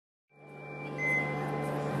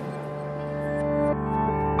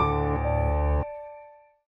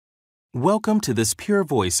Welcome to this Pure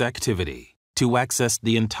Voice activity. To access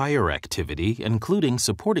the entire activity, including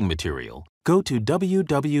supporting material, go to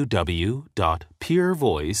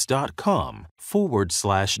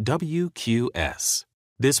www.purevoice.com/WQS.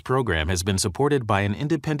 This program has been supported by an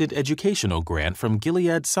independent educational grant from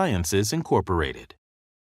Gilead Sciences, Incorporated.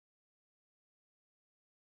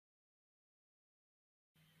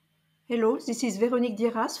 Hello, this is Véronique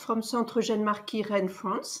Dieras from Centre Jeanne Marquis, Rennes,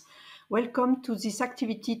 France. Welcome to this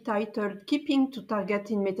activity titled Keeping to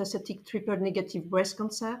Target in Metastatic Triple-Negative Breast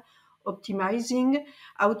Cancer, Optimizing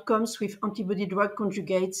Outcomes with Antibody-Drug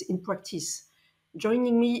Conjugates in Practice.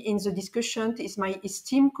 Joining me in the discussion is my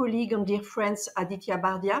esteemed colleague and dear friend Aditya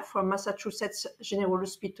Bardia from Massachusetts General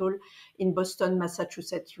Hospital in Boston,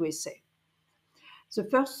 Massachusetts, USA. The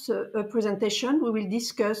first presentation, we will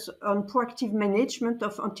discuss on proactive management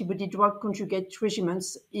of antibody-drug conjugate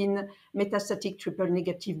regimens in metastatic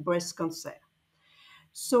triple-negative breast cancer.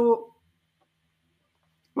 So,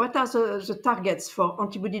 what are the targets for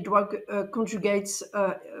antibody-drug conjugates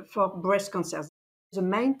for breast cancers? The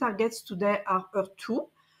main targets today are HER2,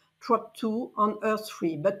 TROP2, and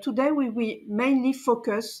HER3. But today we will mainly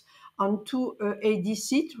focus on two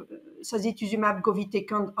ADC, sacituzumab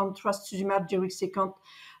govitecan and trastuzumab deruxtecan,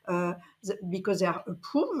 because they are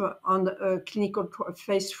approved and clinical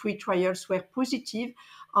phase 3 trials were positive,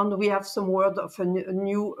 and we have some word of a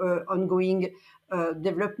new ongoing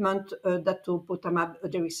development datopotamab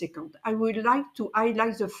deruxtecan. I would like to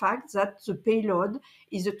highlight the fact that the payload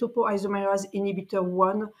is a topoisomerase inhibitor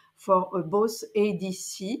 1 for both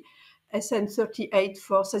ADC, SN38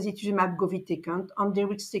 for sacituzumab govitecan, and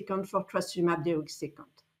deruxtecan for trastuzumab deruxtecan.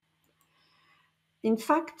 In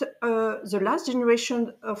fact, the last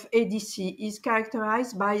generation of ADC is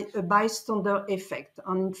characterized by a bystander effect.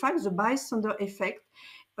 And in fact, the bystander effect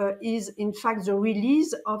is in fact the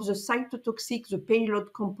release of the cytotoxic, the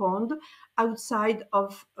payload compound, outside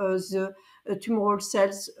of the tumoral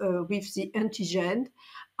cells with the antigen,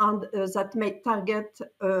 and that may target,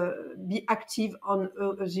 be active on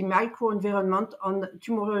the microenvironment on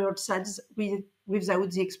tumoral cells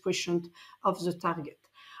without the expression of the target.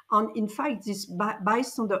 And in fact, this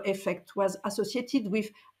bystander effect was associated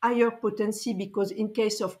with higher potency because in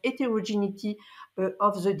case of heterogeneity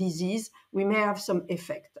of the disease, we may have some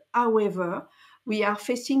effect. However, we are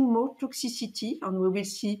facing more toxicity, and we will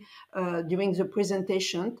see during the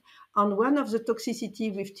presentation. And one of the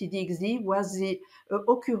toxicity with TDXD was the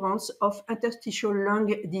occurrence of interstitial lung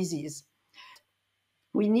disease.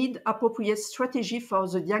 We need appropriate strategy for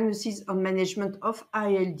the diagnosis and management of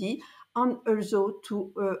ILD and also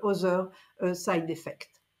to other side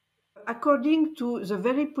effects. According to the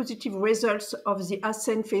very positive results of the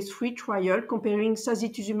ASCEND phase 3 trial comparing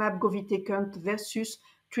sacituzumab govitecan versus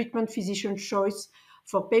treatment physician choice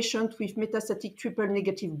for patients with metastatic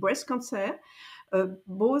triple-negative breast cancer,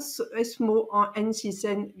 both ESMO and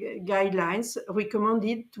NCCN guidelines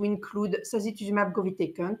recommended to include sacituzumab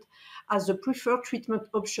govitecan as the preferred treatment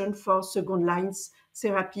option for second-line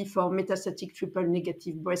therapy for metastatic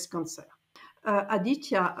triple-negative breast cancer.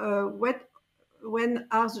 Aditya, when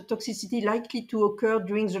are the toxicity likely to occur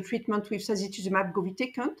during the treatment with sacituzumab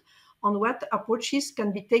govitecan, and what approaches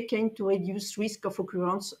can be taken to reduce risk of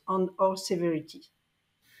occurrence or severity?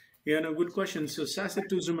 Yeah, no, good question. So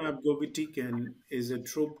sacituzumab govitecan is a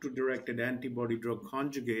TROP2-directed antibody-drug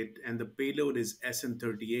conjugate, and the payload is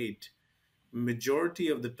SN38. Majority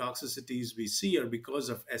of the toxicities we see are because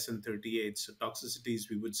of SN38, so toxicities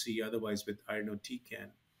we would see otherwise with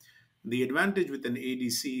irinotecan. The advantage with an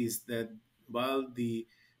ADC is that while the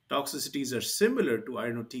toxicities are similar to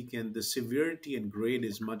irinotecan, the severity and grade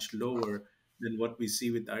is much lower than what we see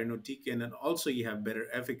with irinotecan, and also you have better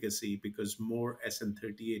efficacy because more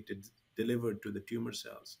SN38 is delivered to the tumor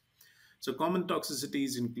cells. So common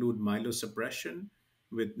toxicities include myelosuppression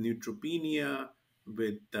with neutropenia,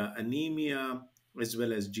 with anemia, as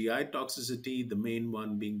well as GI toxicity, the main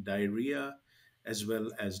one being diarrhea, as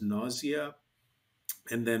well as nausea.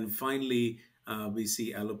 And then finally, we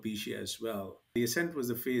see alopecia as well. The ASCENT was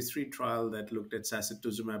a phase 3 trial that looked at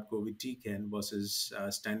sacituzumab govitecan versus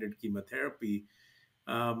standard chemotherapy.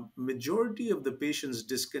 Majority of the patients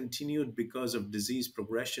discontinued because of disease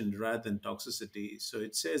progression rather than toxicity. So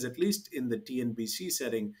it says, at least in the TNBC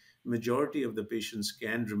setting, majority of the patients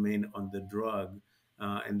can remain on the drug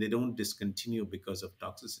and they don't discontinue because of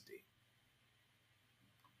toxicity.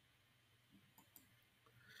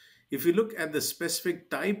 If you look at the specific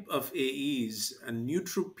type of AEs,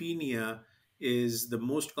 neutropenia is the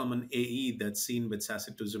most common AE that's seen with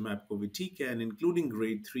sacituzumab govitecan, including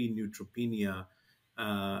grade 3 neutropenia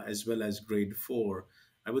as well as grade 4.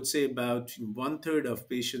 I would say about one third of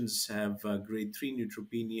patients have grade 3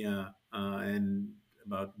 neutropenia, and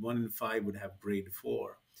about 1 in 5 would have grade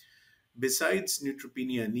 4. Besides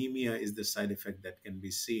neutropenia, anemia is the side effect that can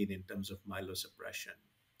be seen in terms of myelosuppression.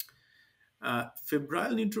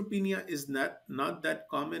 Febrile neutropenia is not that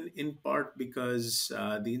common, in part because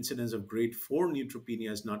the incidence of grade 4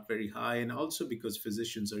 neutropenia is not very high, and also because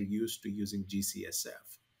physicians are used to using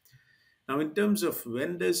GCSF. Now, in terms of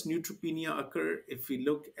when does neutropenia occur, if we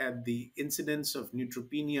look at the incidence of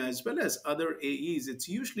neutropenia as well as other AEs, it's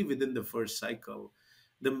usually within the first cycle.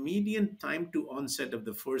 The median time to onset of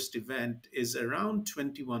the first event is around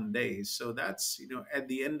 21 days. So that's, at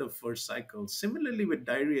the end of first cycle. Similarly with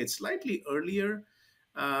diarrhea, it's slightly earlier.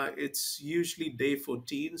 It's usually day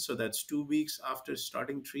 14, so that's 2 weeks after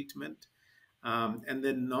starting treatment. And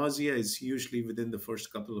then nausea is usually within the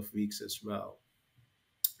first couple of weeks as well.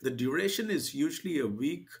 The duration is usually a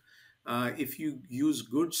week. If you use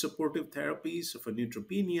good supportive therapies, so for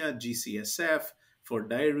neutropenia, GCSF, for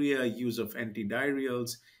diarrhea, use of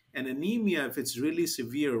antidiarrheals, and anemia, if it's really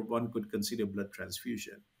severe, one could consider blood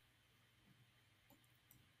transfusion.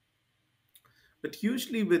 But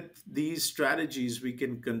usually, with these strategies, we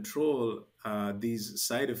can control these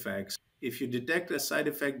side effects. If you detect a side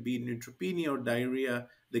effect, be it neutropenia or diarrhea,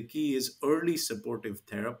 the key is early supportive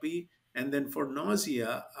therapy. And then for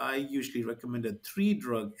nausea, I usually recommend a 3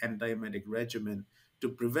 drug antiemetic regimen to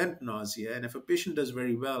prevent nausea. And if a patient does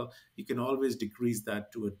very well, you can always decrease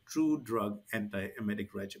that to a 2 drug antiemetic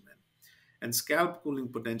regimen. And scalp cooling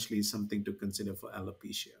potentially is something to consider for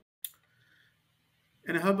alopecia.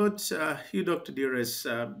 And how about you, Dr. Diras?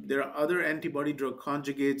 There are other antibody drug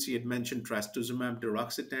conjugates. You had mentioned trastuzumab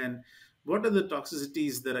deruxtecan. What are the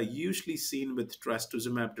toxicities that are usually seen with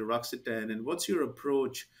trastuzumab deruxtecan, and what's your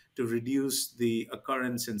approach to reduce the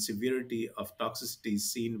occurrence and severity of toxicities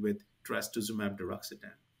seen with trastuzumab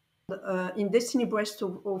deruxtecan? In Destiny Breast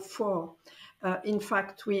 04, in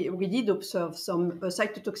fact, we did observe some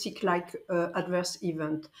cytotoxic-like adverse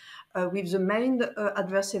event, with the main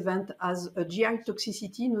adverse event as a GI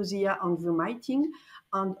toxicity, nausea and vomiting,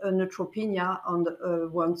 and a neutropenia on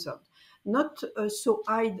 1/3. Not so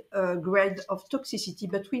high grade of toxicity,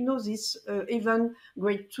 but we know this even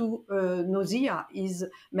grade 2 nausea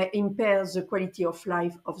may impair the quality of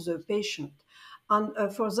life of the patient.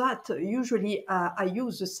 And for that, usually I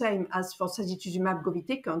use the same as for sacituzumab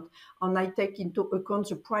govitecan, and I take into account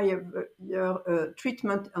the prior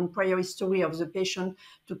treatment and prior history of the patient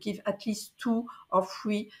to give at least 2 or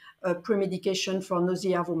 3 premedication for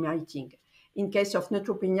nausea, vomiting. In case of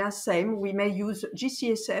neutropenia, same, we may use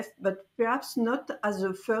GCSF, but perhaps not as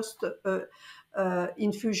a first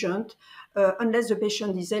infusion, unless the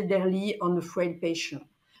patient is elderly or a frail patient.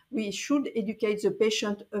 We should educate the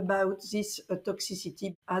patient about this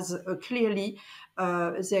toxicity, as clearly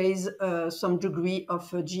there is some degree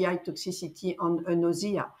of GI toxicity and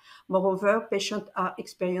nausea. Moreover, patients are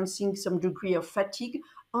experiencing some degree of fatigue,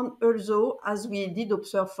 and also, as we did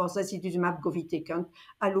observe for sacituzumab govitecan,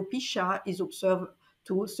 alopecia is observed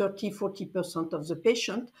to 30-40% of the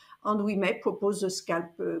patient, and we may propose the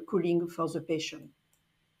scalp cooling for the patient.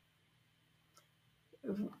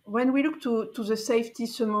 When we look to the safety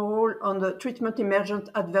summary on the treatment emergent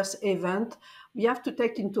adverse event, we have to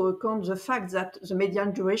take into account the fact that the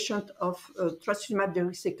median duration of trastuzumab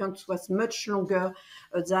deruxtecan was much longer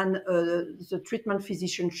than the treatment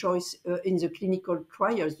physician choice in the clinical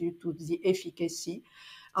trials due to the efficacy.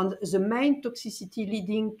 And the main toxicity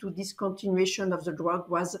leading to discontinuation of the drug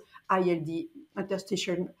was ILD,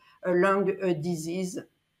 interstitial lung disease.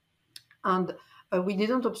 And we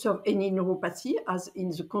didn't observe any neuropathy as in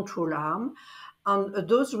the control arm. And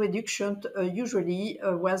dose reduction usually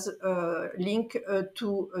was linked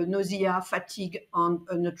to nausea, fatigue, and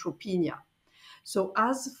neutropenia. So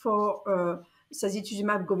as for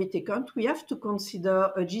sacituzumab govitecan, we have to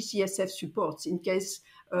consider GCSF supports in case,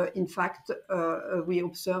 in fact, we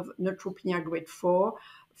observe neutropenia grade 4,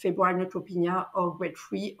 febrile neutropenia, or grade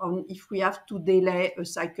 3, and if we have to delay a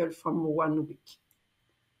cycle from 1 week.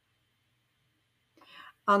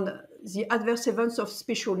 And the adverse events of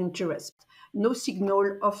special interest. No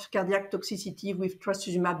signal of cardiac toxicity with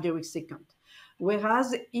trastuzumab deruxtecan.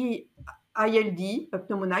 Whereas ILD,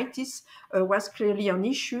 pneumonitis, was clearly an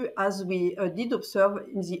issue, as we did observe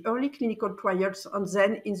in the early clinical trials and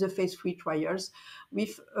then in the phase 3 trials,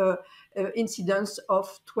 with incidence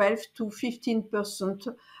of 12 to 15%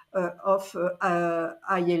 of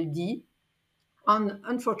ILD. And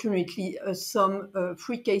unfortunately, some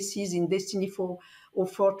 3 cases in Destiny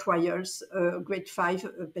 04 trials, grade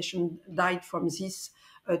 5 patient died from this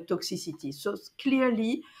toxicity. So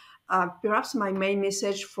clearly, Perhaps my main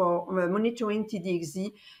message for monitoring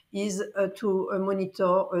TDXD is to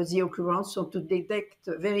monitor the occurrence, so to detect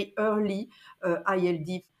very early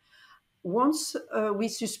ILD. Once we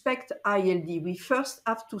suspect ILD, we first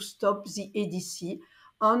have to stop the ADC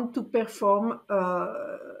and to perform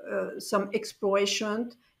some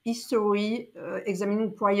exploration, history,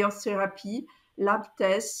 examining prior therapy, lab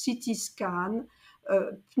tests, CT scan,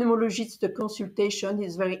 pneumologist consultation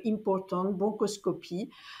is very important, bronchoscopy,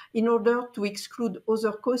 in order to exclude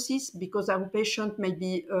other causes because our patient may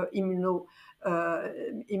be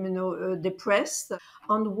immunodepressed.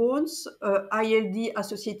 And once ILD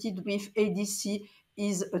associated with ADC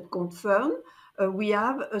is confirmed, we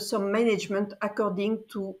have some management according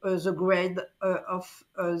to the grade of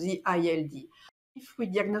the ILD. If we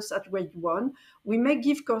diagnose at grade 1, we may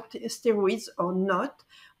give corticosteroids or not.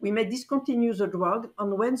 We may discontinue the drug,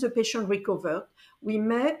 and when the patient recovers, we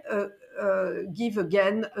may give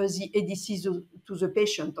again the ADC to the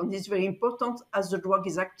patient. And this is very important as the drug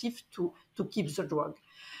is active to keep the drug.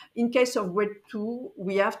 In case of grade 2,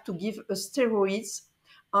 we have to give steroids.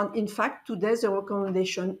 And in fact, today the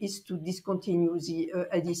recommendation is to discontinue the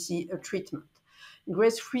ADC treatment.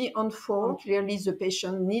 Grade 3 and 4, clearly the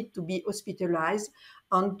patient need to be hospitalized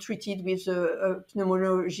and treated with a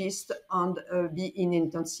pneumologist and be in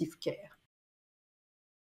intensive care.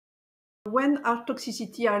 When our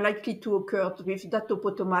toxicity are likely to occur with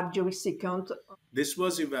datopotamab deruxtecan? This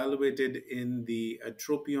was evaluated in the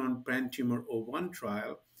Tropion Pan-Tumor 01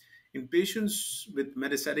 trial. In patients with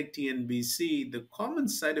metastatic TNBC, the common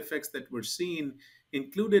side effects that were seen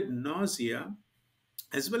included nausea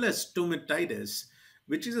as well as stomatitis,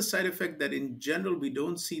 which is a side effect that in general we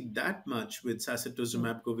don't see that much with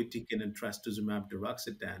sacituzumab govitecan and trastuzumab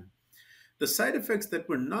deruxtecan. The side effects that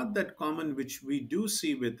were not that common, which we do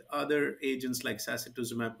see with other agents like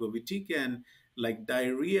sacituzumab govitecan, like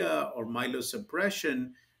diarrhea or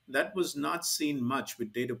myelosuppression, that was not seen much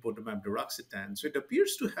with datopotamab deruxtecan. So it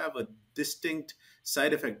appears to have a distinct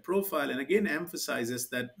side effect profile, and again emphasizes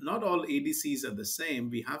that not all ADCs are the same.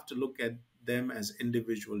 We have to look at them as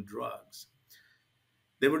individual drugs.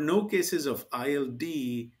 There were no cases of ILD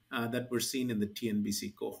that were seen in the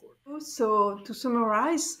TNBC cohort. So to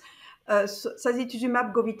summarize,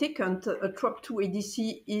 sacituzumab govitecan, a TROP2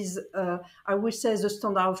 ADC, is, I would say, the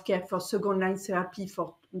standard of care for second-line therapy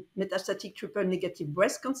for metastatic triple-negative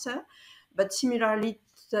breast cancer. But similarly,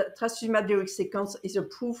 trastuzumab deruxtecan is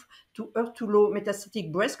approved to HER2-low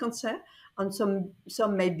metastatic breast cancer, and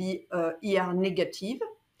some may be ER negative.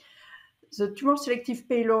 The tumor selective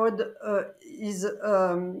payload is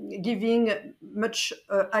giving much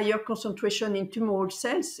higher concentration in tumoral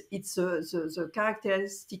cells. It's the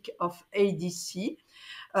characteristic of ADC.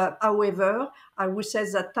 However, I would say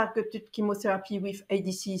that targeted chemotherapy with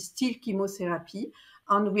ADC is still chemotherapy,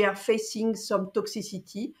 and we are facing some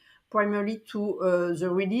toxicity, primarily to the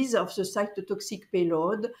release of the cytotoxic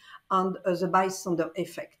payload and the bystander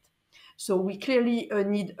effect. So we clearly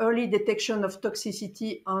need early detection of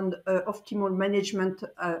toxicity and optimal management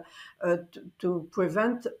to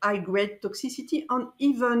prevent high-grade toxicity and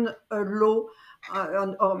even low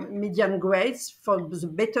or medium grades for the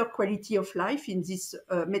better quality of life in this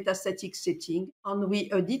metastatic setting. And we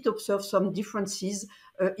did observe some differences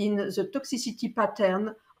in the toxicity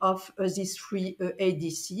pattern of these three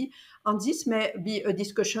ADC. And this may be a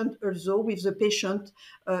discussion also with the patient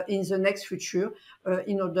in the next future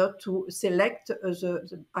in order to select,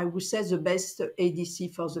 I would say, the best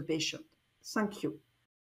ADC for the patient. Thank you.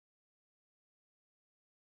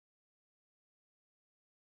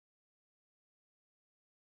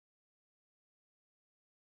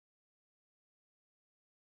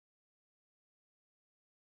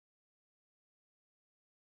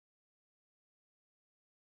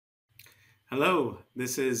 Hello,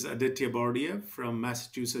 this is Aditya Bardia from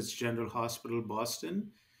Massachusetts General Hospital,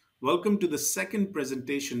 Boston. Welcome to the second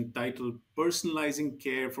presentation titled Personalizing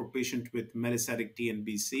Care for Patients with Metastatic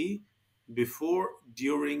TNBC Before,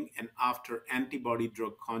 During, and After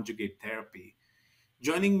Antibody-Drug Conjugate Therapy.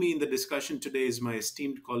 Joining me in the discussion today is my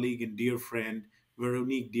esteemed colleague and dear friend,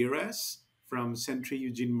 Veronique Dires from Centre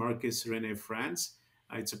Eugène Marcus René, France.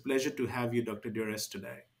 It's a pleasure to have you, Dr. Dires,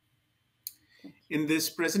 today. In this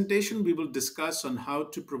presentation, we will discuss on how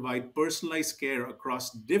to provide personalized care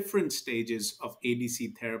across different stages of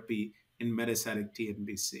ADC therapy in metastatic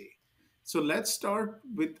TNBC. So let's start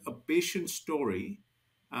with a patient story.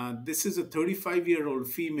 This is a 35-year-old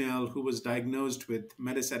female who was diagnosed with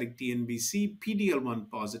metastatic TNBC,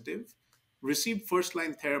 PD-L1 positive, received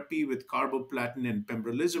first-line therapy with carboplatin and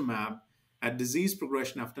pembrolizumab, had disease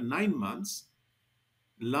progression after 9 months.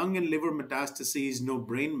 lung and liver metastases, no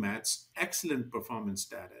brain mets, excellent performance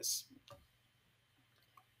status.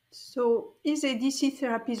 So, is ADC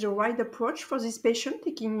therapy the right approach for this patient,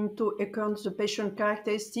 taking into account the patient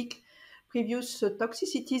characteristic, previous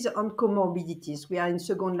toxicities, and comorbidities? We are in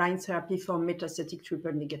second line therapy for metastatic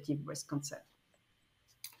triple negative breast cancer.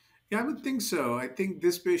 Yeah, I would think so. I think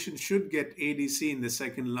this patient should get ADC in the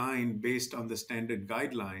second line based on the standard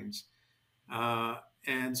guidelines. Uh,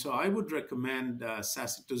 and so I would recommend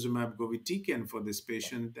sacituzumab govitecan for this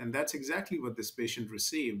patient. And that's exactly what this patient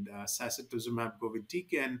received, sacituzumab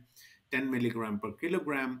govitecan, 10 milligram per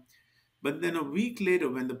kilogram. But then a week later,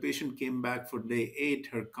 when the patient came back for day 8,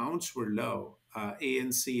 her counts were low,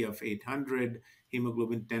 ANC of 800,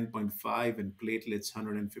 hemoglobin 10.5, and platelets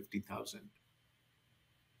 150,000.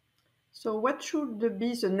 So, what should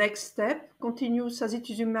be the next step? Continue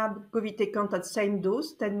sacituzumab govitecan at same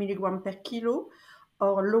dose, 10 milligram per kilo,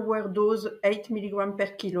 or lower dose, 8 milligram per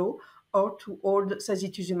kilo, or to hold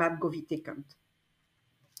sacituzumab govitecan?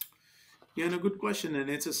 Yeah, no, good question. And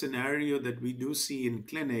it's a scenario that we do see in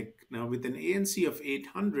clinic. Now, with an ANC of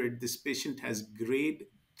 800, this patient has grade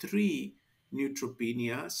 3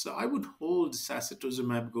 neutropenia. So I would hold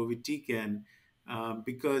sacituzumab govitecan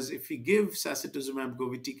because if we give sacituzumab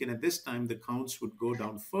govitecan at this time, the counts would go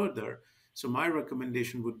down further. So my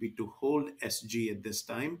recommendation would be to hold SG at this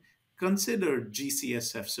time. Consider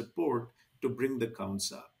GCSF support to bring the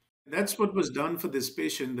counts up. That's what was done for this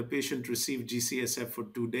patient. The patient received GCSF for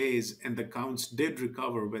 2 days, and the counts did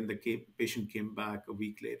recover when the patient came back a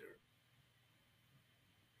week later.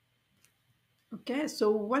 Okay,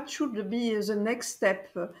 so what should be the next step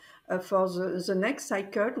for the next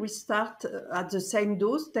cycle? We start at the same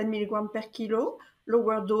dose, 10 milligram per kilo,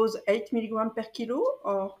 lower dose, 8 milligram per kilo,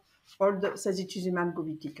 or hold sacituzumab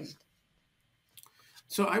govitecan?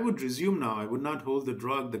 So I would resume now. I would not hold the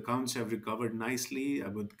drug. The counts have recovered nicely. I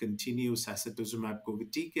would continue sacituzumab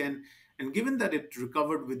govitecan. And given that it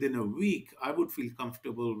recovered within a week, I would feel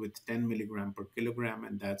comfortable with 10 milligram per kilogram,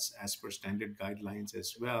 and that's as per standard guidelines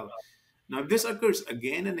as well. Now, if this occurs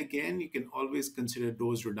again and again, you can always consider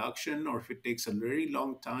dose reduction, or if it takes a very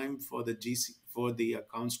long time for the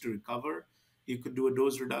counts to recover, you could do a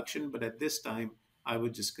dose reduction. But at this time, I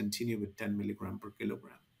would just continue with 10 milligram per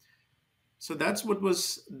kilogram. So that's what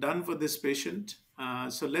was done for this patient.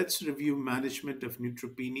 So let's review management of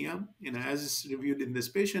neutropenia. As reviewed in this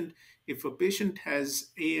patient, if a patient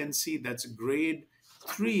has ANC that's grade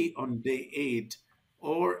 3 on day 8,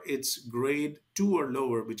 or it's grade 2 or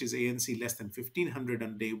lower, which is ANC less than 1500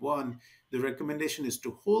 on day 1, the recommendation is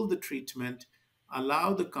to hold the treatment,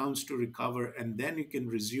 allow the counts to recover, and then you can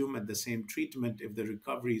resume at the same treatment if the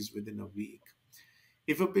recovery is within a week.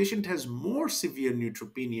 If a patient has more severe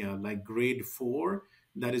neutropenia, like grade 4,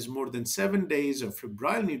 that is more than 7 days of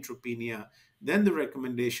febrile neutropenia, then the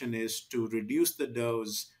recommendation is to reduce the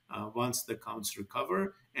dose once the counts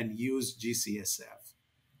recover and use GCSF.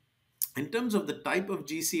 In terms of the type of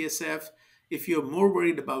GCSF, if you're more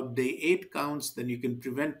worried about day 8 counts, then you can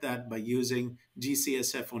prevent that by using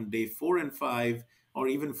GCSF on day 4 and 5, or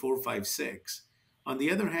even 4, 5, 6. On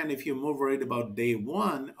the other hand, if you're more worried about day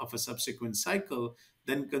 1 of a subsequent cycle,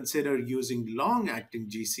 then consider using long acting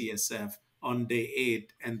GCSF on day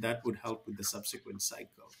 8, and that would help with the subsequent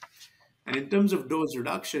cycle. And in terms of dose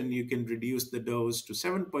reduction, you can reduce the dose to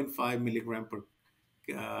 7.5 milligram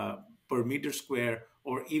per meter square,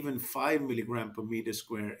 or even 5 milligram per meter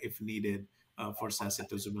square if needed for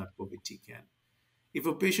sacituzumab govitecan. If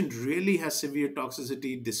a patient really has severe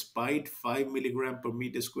toxicity despite 5 milligram per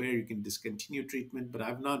meter square, you can discontinue treatment, but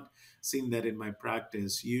I've not seen that in my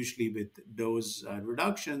practice. Usually with dose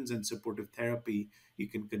reductions and supportive therapy, you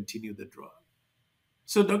can continue the drug.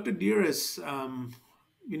 So, Dr. Dearest,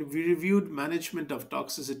 we reviewed management of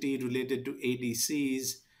toxicity related to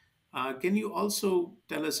ADCs. Can you also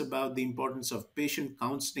tell us about the importance of patient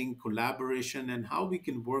counseling, collaboration, and how we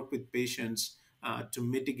can work with patients to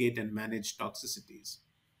mitigate and manage toxicities?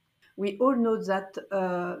 We all know that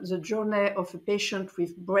the journey of a patient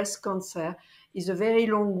with breast cancer is a very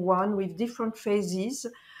long one with different phases.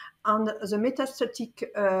 And the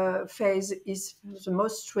metastatic phase is the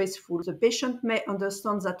most stressful. The patient may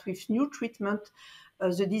understand that with new treatment,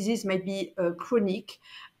 the disease may be chronic,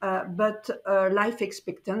 but life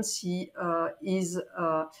expectancy is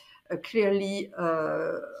clearly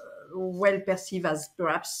well perceived as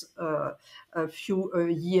perhaps a few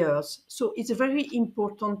years. So it's very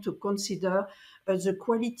important to consider the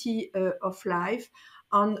quality of life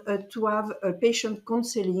and to have a patient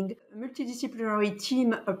counseling. Multidisciplinary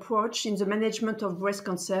team approach in the management of breast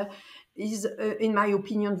cancer is, in my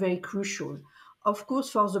opinion, very crucial. Of course,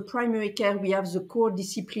 for the primary care, we have the core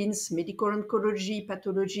disciplines: medical oncology,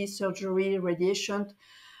 pathology, surgery, radiation,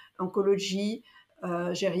 oncology,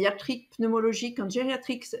 geriatric, pneumologic, and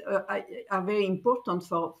geriatrics are very important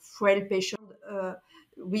for frail patients.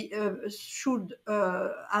 We should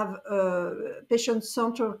have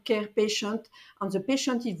patient-centered care patient and the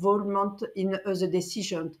patient involvement in the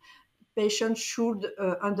decision. Patients should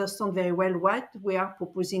understand very well what we are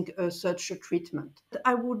proposing such a treatment.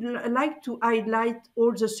 I would like to highlight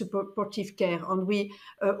all the supportive care, and we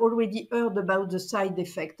already heard about the side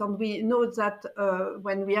effect. And we know that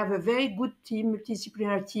when we have a very good team,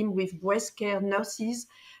 multidisciplinary team with breast care nurses,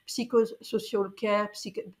 psychosocial care,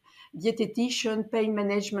 dietitian, pain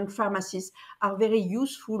management, pharmacists are very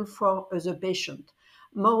useful for the patient.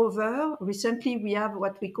 Moreover, recently we have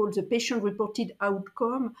what we call the patient-reported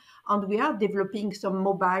outcome, and we are developing some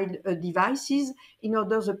mobile devices in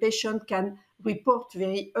order the patient can report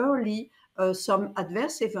very early some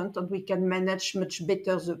adverse event, and we can manage much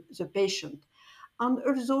better the patient. And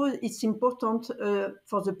also, it's important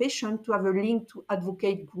for the patient to have a link to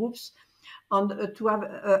advocate groups and to have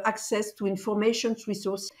access to information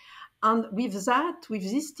resources. And with that, with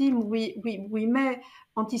this team, we may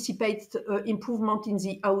anticipate improvement in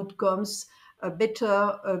the outcomes,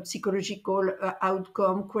 better psychological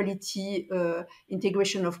outcome, quality,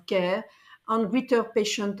 integration of care, and greater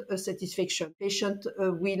patient satisfaction. Patient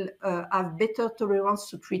will have better tolerance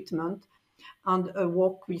to treatment and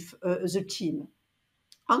work with the team.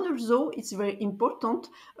 And also, it's very important,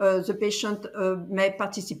 the patient may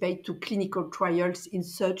participate to clinical trials in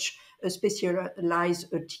such a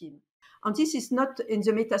specialized team. And this is not in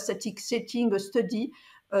the metastatic setting, a study,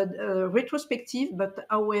 retrospective, but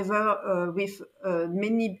however, with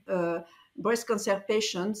many breast cancer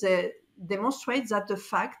patients, they demonstrate that the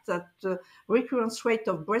fact that the recurrence rate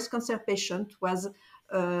of breast cancer patients was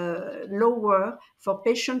lower for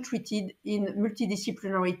patients treated in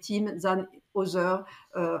multidisciplinary team than other,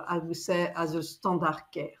 I would say, as a standard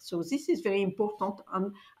care. So this is very important,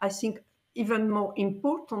 and I think even more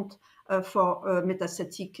important for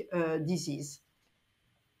metastatic disease.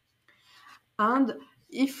 And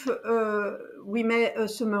if we may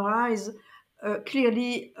summarize,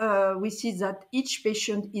 clearly we see that each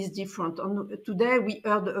patient is different. And today we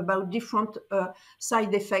heard about different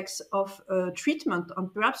side effects of treatment,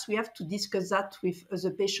 and perhaps we have to discuss that with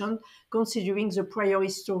the patient, considering the prior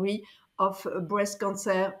history of breast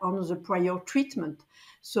cancer and the prior treatment.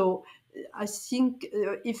 So I think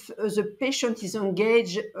if the patient is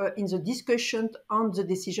engaged in the discussion and the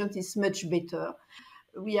decision is much better.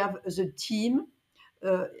 We have the team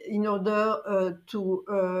in order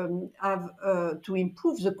to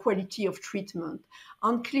improve the quality of treatment,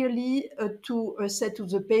 and clearly to set to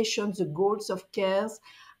the patient the goals of care,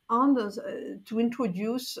 and to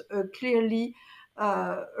introduce clearly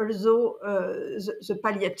also the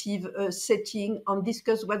palliative setting, and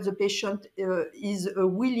discuss what the patient is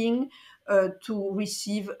willing to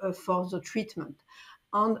receive for the treatment.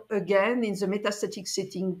 And again, in the metastatic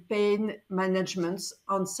setting, pain managements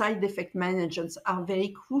and side effect managements are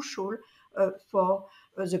very crucial for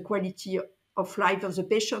the quality of life of the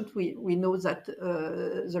patient. We know that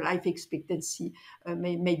the life expectancy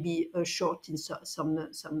may be short in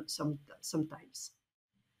sometimes.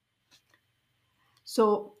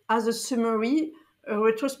 So, as a summary, a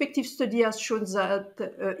retrospective study has shown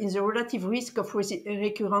that in the relative risk of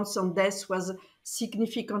recurrence and death was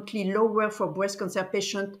significantly lower for breast cancer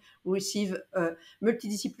patients who receive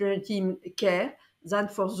multidisciplinary team care than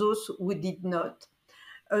for those who did not.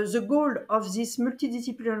 The goal of this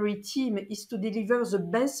multidisciplinary team is to deliver the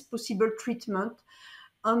best possible treatment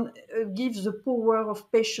and give the power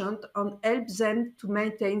of patients and help them to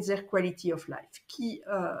maintain their quality of life.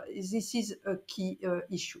 This is a key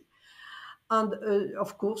issue. And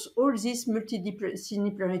of course, all this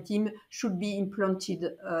multidisciplinary team should be implemented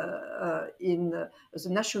in the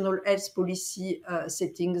national health policy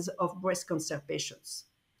settings of breast cancer patients.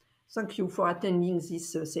 Thank you for attending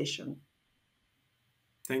this session.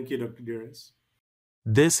 Thank you, Dr. Diras.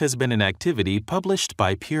 This has been an activity published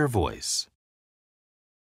by Peer Voice.